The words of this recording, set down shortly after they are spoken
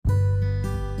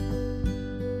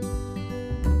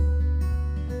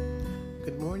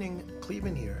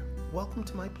Cleveland here. Welcome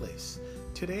to my place.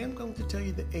 Today I'm going to tell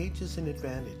you that age is an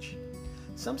advantage.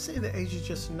 Some say that age is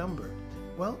just a number.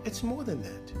 Well, it's more than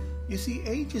that. You see,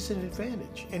 age is an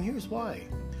advantage, and here's why.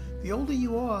 The older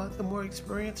you are, the more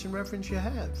experience and reference you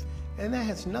have, and that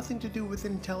has nothing to do with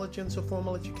intelligence or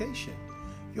formal education.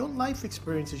 Your life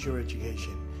experience is your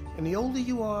education, and the older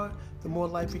you are, the more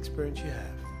life experience you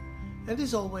have. And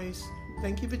as always,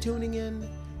 thank you for tuning in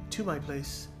to my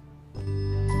place.